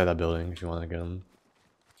 You're gonna be inside that building if you want to get him.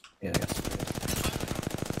 Yeah, I guess.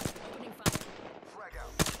 Opening fire. Frag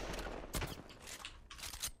out.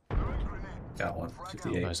 Throwing grenade. Got one.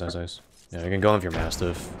 58. Nice, nice, nice. Yeah, you can go if you're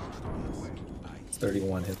Mastiff. It's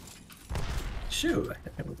 31 hit. Shoot!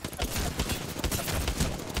 I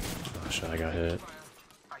shit, I got hit.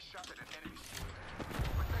 I shot at an enemy.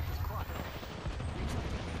 Protect his clock.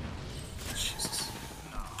 Jesus.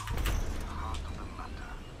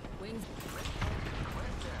 Wings.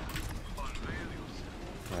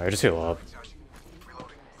 Alright, just heal up. Throwing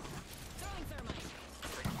thermite.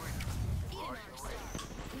 Eat an arc.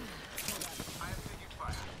 I am taking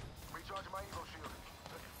fire. Recharging my evo shield.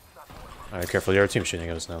 Not the one. Alright, careful, your team's shooting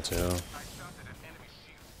at us now too. I shot at an enemy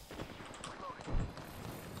shield. Reloading.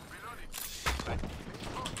 Reloading.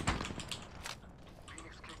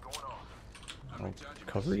 Phoenix kick going off. I'm recharging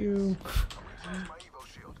my Cover shields. you. I'm recharging my evo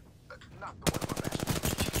shield. Not the one on my back.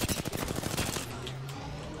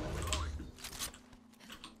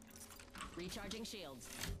 Recharging shields.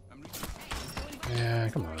 I'm recharging. Yeah,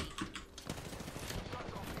 come on.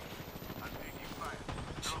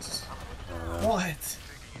 Jesus. What?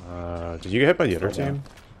 Did you get hit by the other team?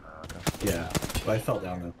 Yeah, but I fell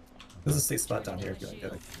down though. There's a safe spot down here if you want to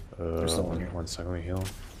get it. There's someone here. 1 second, we heal.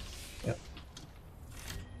 Yep.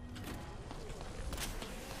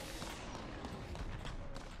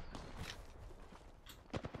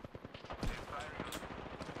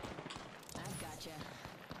 I've gotcha.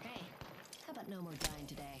 Hey, how about no more dying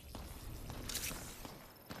today?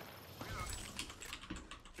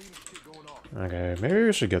 Phoenix kick going off. Okay, maybe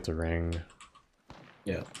we should get the ring.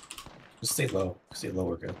 Yeah. Just stay low. Stay low,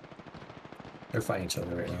 we're good. They're fighting each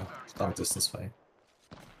other right now. It's long distance fight.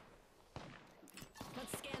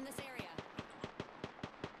 Let's scan this area.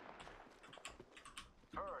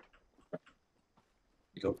 Heard.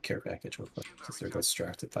 You go care package real quick, since they're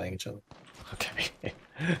distracted fighting each other. Okay.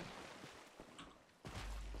 Let's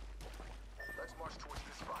march towards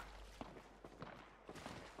this spot.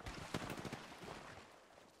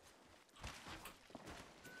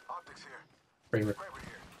 Optics here. Braver. Right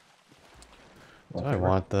here. Do I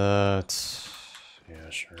want that? Yeah,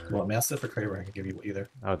 sure. You want Mastiff or Kraber? I can give you either.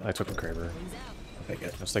 I took a Kraber. Wings out. Okay,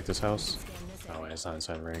 good. Let's take this house. Scan this Oh, area. wait, it's not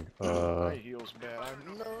inside the ring. My heal's bad.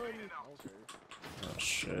 I'm none. Okay. Oh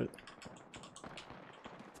shit.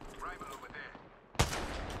 Rival over there.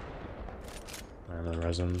 I'm gonna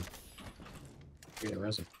res him. You're gonna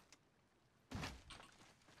resin.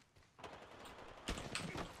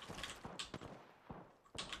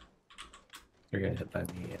 You're getting hit by me.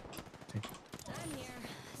 Yeah. I'm here,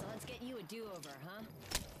 so let's get you a do-over, huh?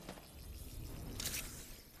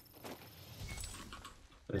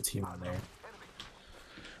 Put a team on there.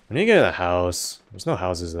 We need to get in a house. There's no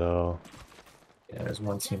houses though. Yeah, there's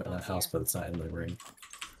one team in that house, but it's not in the ring.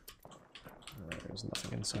 Alright, there's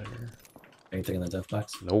nothing inside here. Anything in the death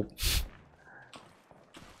box? Nope.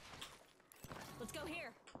 Let's go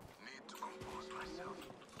here. Need to compose myself.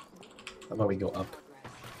 How about we go up?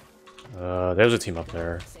 There's a team up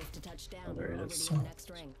there. Safe to touch down. Oh, there it Over is. to the next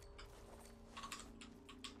ring.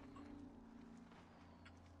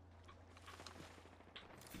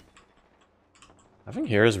 I think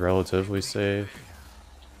here is relatively safe.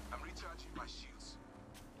 I'm recharging my shields.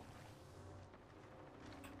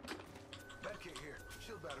 Medkit here.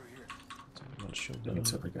 Shield battery here. What should Doing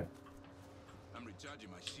super good. I'm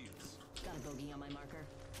recharging my shields. Got a bogey on my marker.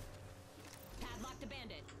 Padlock the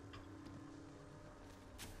bandit.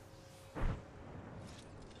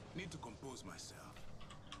 Need to compose myself.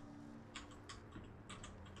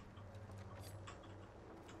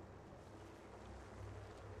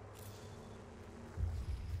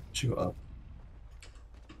 Chew up.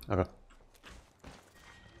 Okay.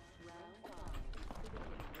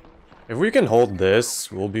 If we can hold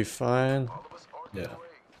this, we'll be fine. All of us are Yeah. the way.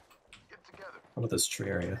 Get together. How about this tree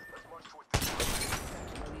area? Let's march towards this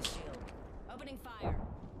spot. Bogey's shield. Opening fire.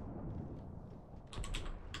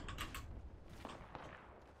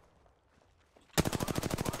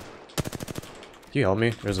 Can you help me?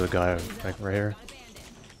 There's a guy like right here. Got a bandit.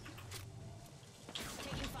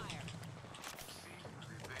 Taking fire.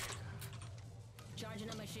 Charging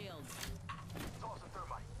on my shields. Toss a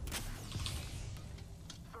thermite.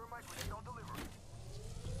 Thermite grenade on delivery.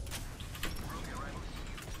 Brilliant rifle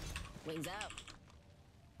shield. Wings out.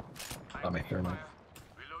 Oh, my thermite.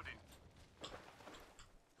 Reloading.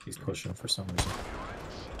 He's pushing for some reason.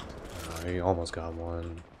 He almost got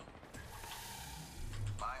one.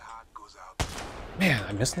 My heart goes out. Man,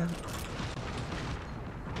 I missed that.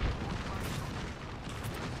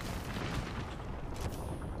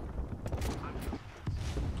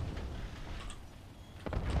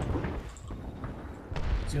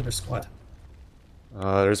 What's the other squad?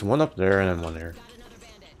 There's one up there and then one there. Got another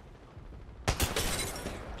bandit.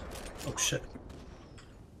 Oh shit.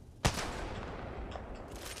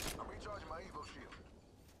 I'm recharging my evo shield.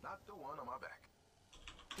 Not the one on my back.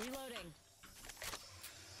 Reloading.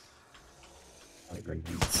 Like great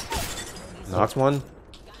beats. Knocked one.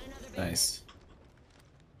 Got another Nice.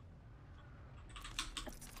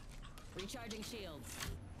 Recharging shields.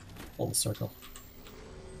 Hold the circle.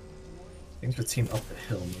 Things for team up the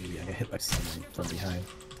hill, maybe. I get hit by someone from behind.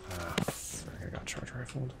 I got charge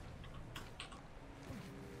rifled.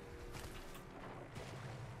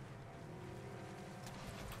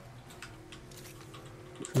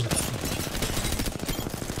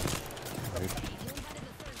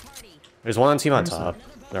 There's one on team on top.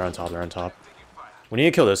 They're on top, they're on top. We need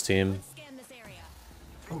to kill this team.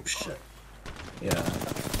 Oh shit. Yeah.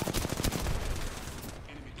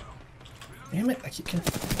 Damn it,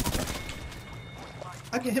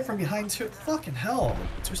 I get hit from behind too. Fucking hell.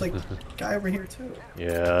 There's like a guy over here too.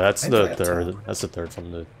 Yeah, that's I the tried third. to. That's the third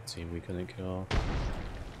from the team we couldn't kill.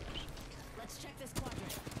 Let's check this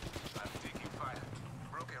quadrant. I'm taking fire.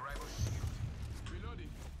 Broke a rival shield. Reloading.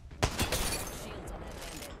 Shields on that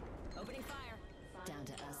bandit. Opening fire. Down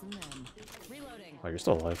to us and them. Reloading. Oh, you're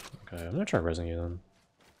still alive. Okay, I'm gonna try resing you then.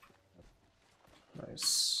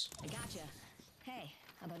 Nice. I gotcha. Hey,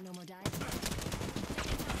 how about no more dives?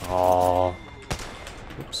 Oh.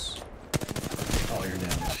 Oops. Oh, you're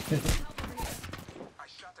down. I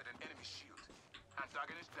shot at an enemy shield.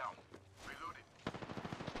 Antagonist down. Reloaded.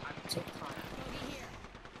 I'm taking fire.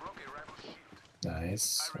 Broke a rival shield.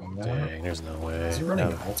 Nice. One more. Dang, there's no way. Is he running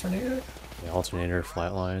Yeah, an alternator? yeah, alternator,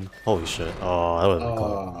 flatline. Holy shit. Oh, that would have been cool.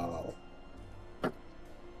 Oh.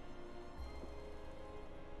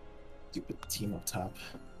 Stupid team up top.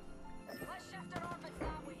 Let's shift our orbits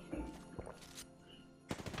that way.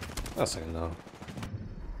 That's second though.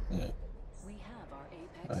 Yeah. We have our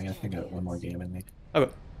apex. I think I got one more game in me.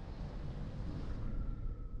 Okay.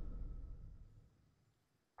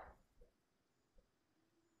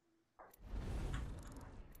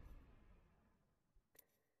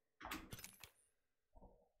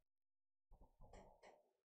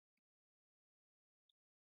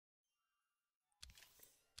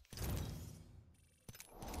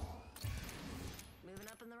 Moving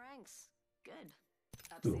up in the ranks. Good.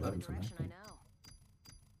 Up Ooh, the only 11 from direction that I thing. know.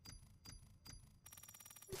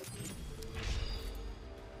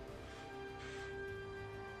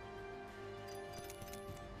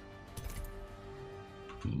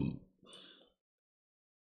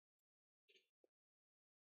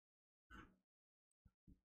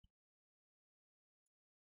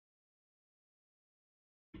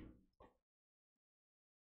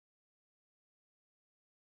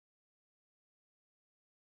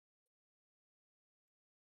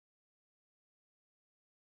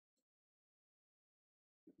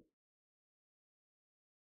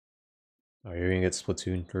 Oh, you're gonna get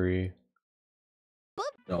Splatoon 3.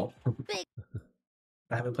 No.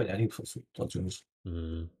 I haven't played any Platoons.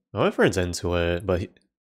 My friend's into it, but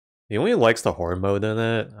he only likes the horde mode in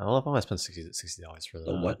it. I don't know if I'm gonna spend $60 for that.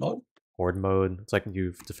 The what mode? Horde mode. It's like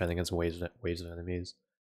you defend against waves of enemies.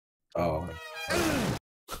 Oh.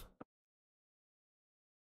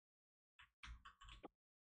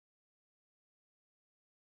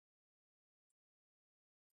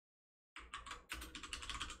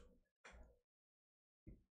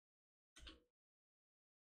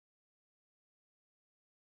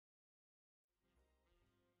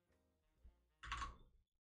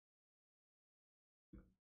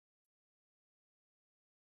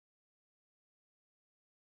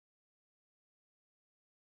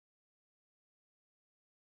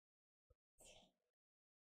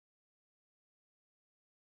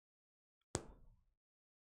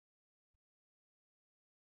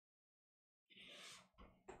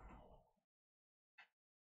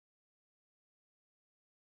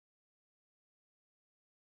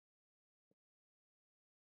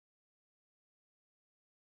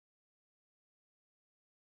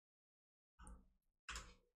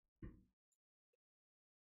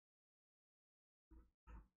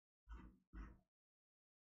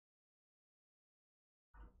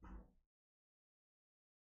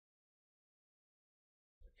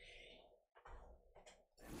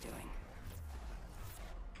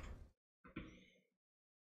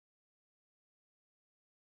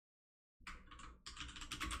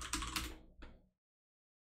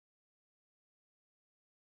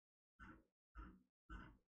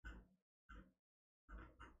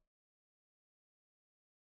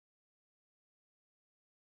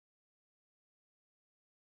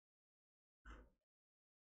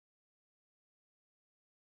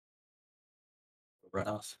 Run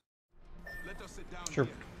off. Let us sit down Sure.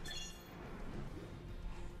 here.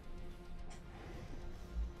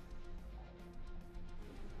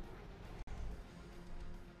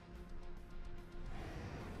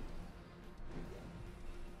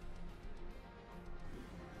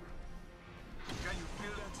 Can you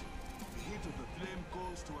feel that? The heat of the flame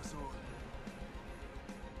goes message to us all.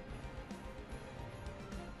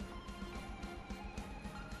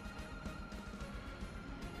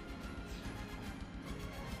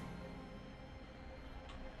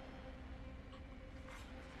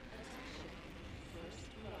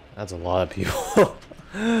 That's a lot of people.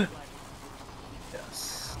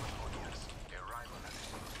 Yes.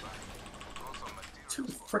 2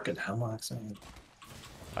 frickin' hemlocks.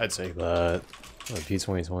 I'd take that.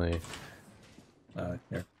 P2020.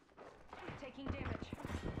 Here. Taking damage.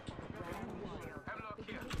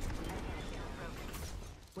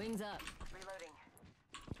 Wings up. Reloading.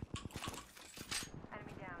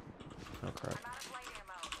 Enemy down. Oh crap. I'm out of light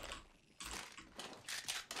ammo.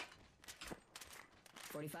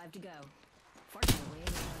 45 to go. Fortunately,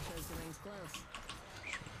 the camera shows the rings close.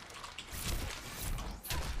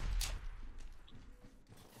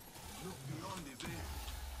 Look beyond the veil.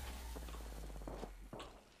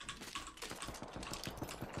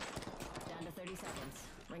 Down to 30 seconds.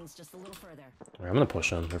 Rings just a little further. Alright, I'm gonna push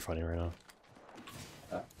them. They're fighting right now.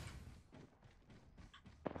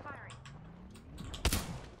 Firing.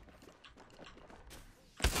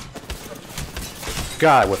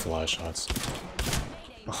 God, with a lot of shots.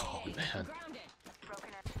 Oh man.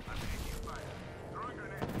 Broken edge.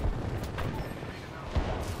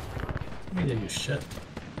 We didn't do shit.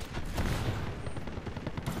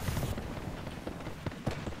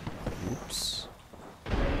 Oops.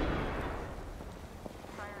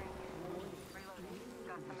 Firing. Reloading.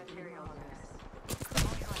 Got some materials.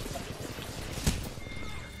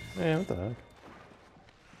 Yeah, what the heck?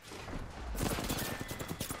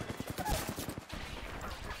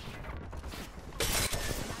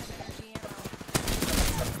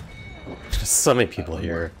 So many people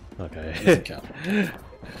here. Okay. Doesn't count.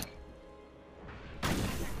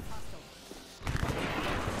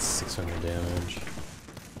 600 damage.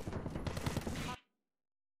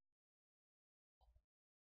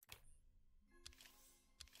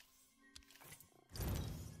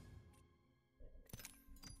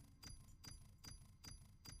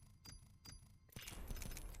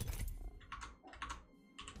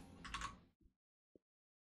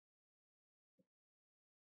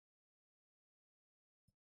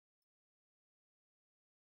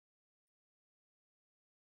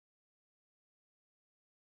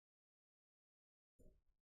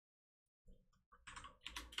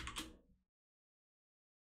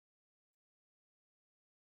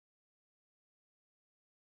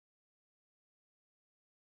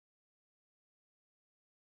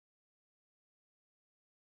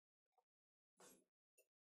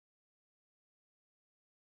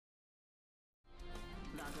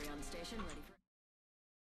 Valkyrie on station, ready for...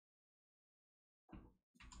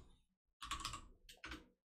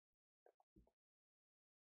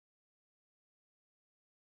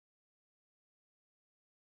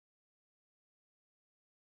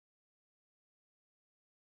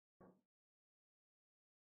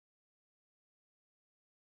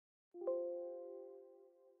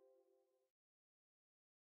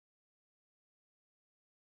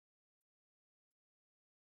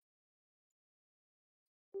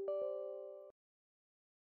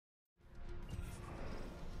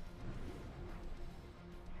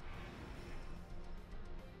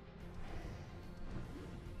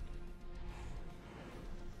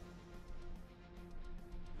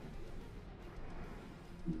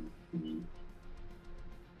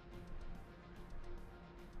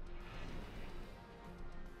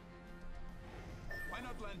 Why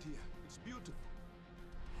not land here? It's beautiful.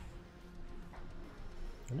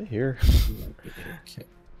 Are they here? Okay.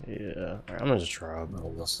 Yeah. Alright, I'm gonna just drop.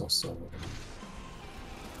 No, that's so solo.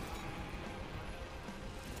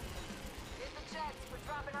 Hit the jets. We're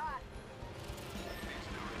dropping hot.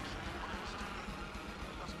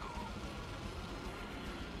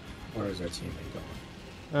 Where is our teammate going?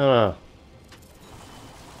 I don't know.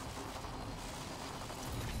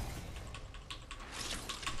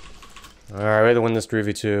 Alright, we have to win this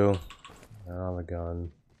 3v2. Oh, the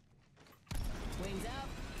gun. Wings up.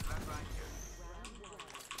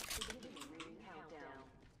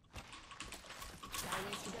 Got a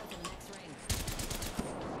ways to go to the next ring.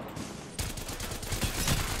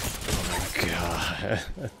 Oh my god.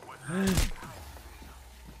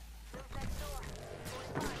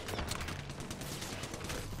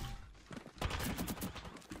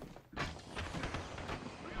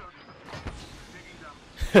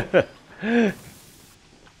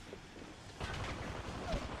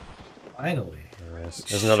 Finally.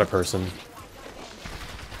 There's another person.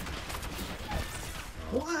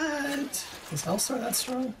 What? Is Elstar that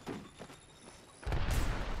strong?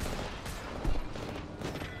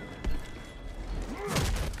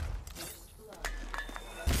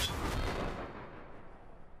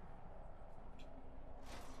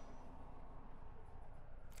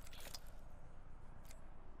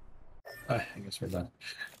 I guess we're done.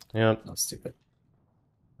 Yep. That's stupid.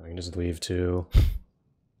 I can just leave too.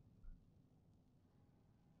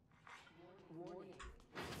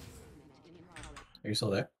 Are you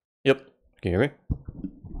still there? Yep. Can you hear me?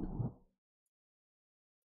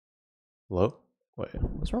 Hello? Wait,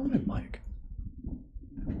 what's wrong with my mic?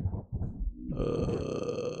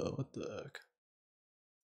 What the heck?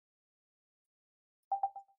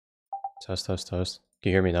 Test, test, test.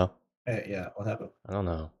 Can you hear me now? Hey, yeah, what happened? I don't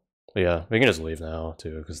know. But yeah, we can just leave now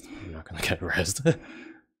too, because I'm not gonna get rest.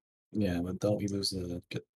 Yeah, but don't we lose the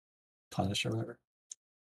get punished or whatever?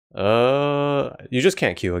 You just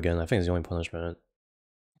can't queue again. I think it's the only punishment.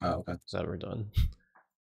 Oh, okay. Is that we're done?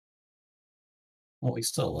 Well, he's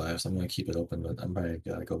still alive, so I'm gonna keep it open, but I'm probably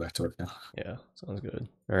gotta go back to work now. Yeah, sounds good.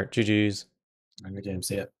 Alright, GG's. I'm gonna game,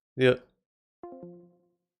 see ya. Yep.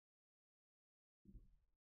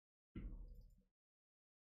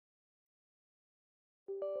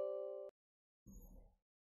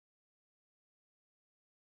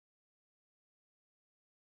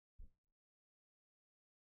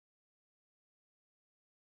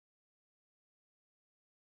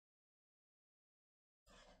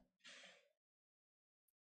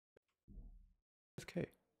 Okay.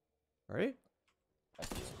 Right?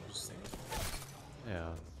 Yeah.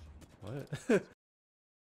 What?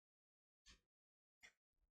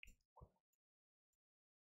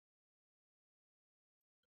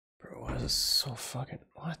 Bro, why is this so fucking...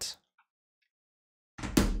 What?